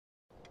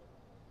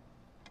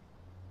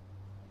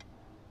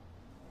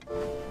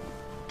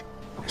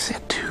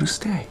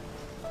Tuesday?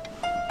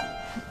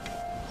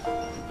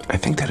 I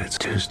think that it's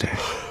Tuesday.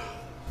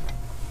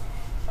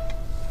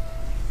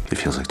 It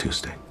feels like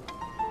Tuesday.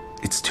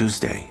 It's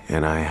Tuesday,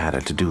 and I had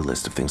a to-do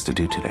list of things to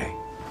do today.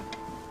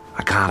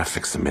 I gotta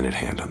fix the minute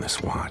hand on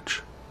this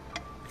watch.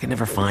 I can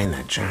never find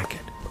that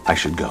jacket. I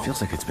should go. It feels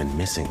like it's been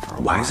missing for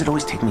a while. Why does it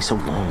always take me so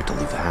long to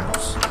leave the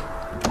house?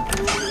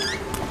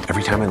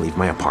 Every time I leave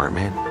my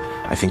apartment,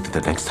 I think that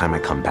the next time I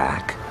come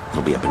back,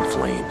 it'll be up in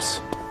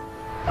flames.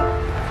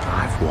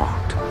 I've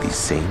walked these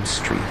same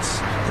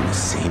streets in the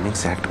same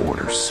exact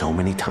order so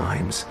many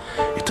times,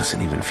 it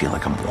doesn't even feel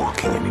like I'm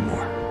walking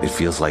anymore. It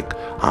feels like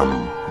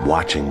I'm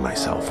watching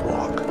myself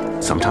walk.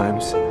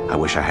 Sometimes I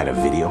wish I had a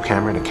video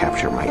camera to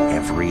capture my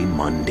every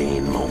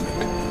mundane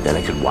moment. Then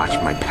I could watch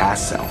my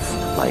past self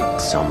like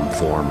some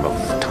form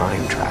of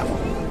time travel.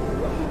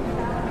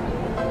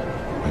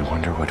 I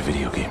wonder what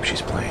video game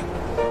she's playing.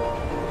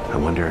 I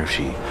wonder if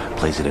she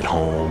plays it at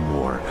home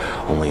or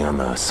only on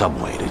the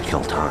subway to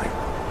kill time.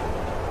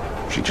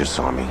 She just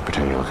saw me.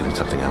 Pretend you're looking at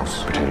something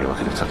else. Pretend you're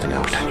looking at something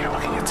else. Pretend you're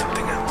looking at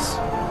something else.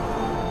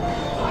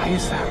 Why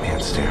is that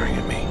man staring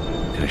at me?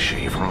 Did I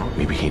shave wrong?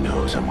 Maybe he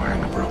knows I'm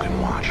wearing a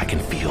broken watch. I can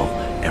feel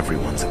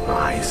everyone's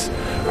eyes.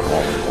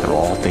 They're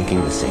all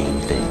thinking the same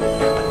thing,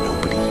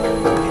 but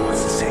nobody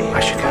wants to say it. I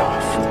should get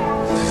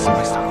off. This isn't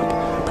my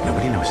stop. But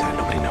nobody knows that.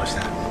 Nobody knows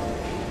that.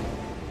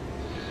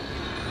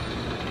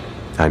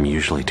 I'm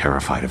usually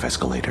terrified of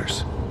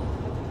escalators.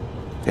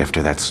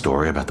 After that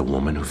story about the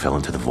woman who fell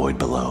into the void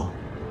below,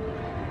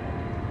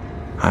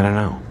 I don't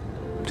know.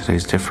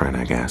 Today's different,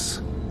 I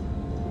guess.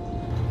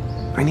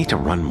 I need to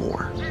run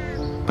more.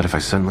 But if I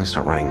suddenly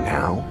start running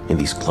now, in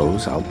these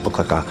clothes, I'll look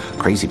like a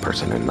crazy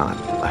person and not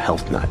a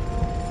health nut.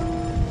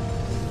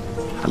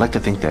 I'd like to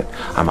think that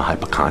I'm a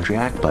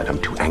hypochondriac, but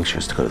I'm too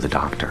anxious to go to the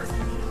doctor.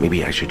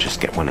 Maybe I should just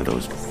get one of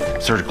those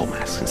surgical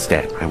masks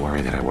instead. I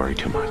worry that I worry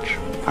too much.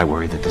 I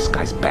worry that this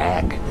guy's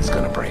bag is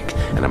gonna break,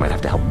 and I might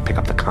have to help him pick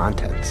up the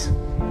contents.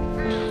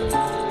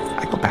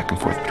 I go back and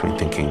forth between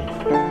thinking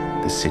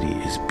the city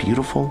is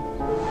beautiful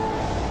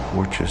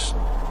or just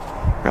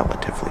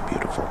relatively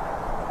beautiful.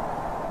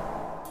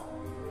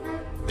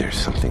 There's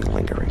something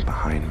lingering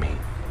behind me.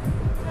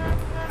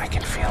 I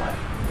can feel it.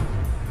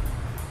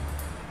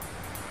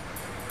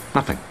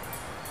 Nothing.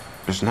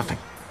 There's nothing.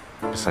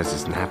 Besides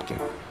this napkin.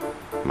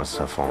 It must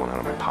have fallen out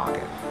of my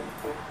pocket.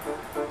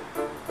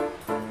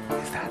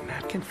 Is that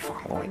napkin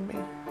following me?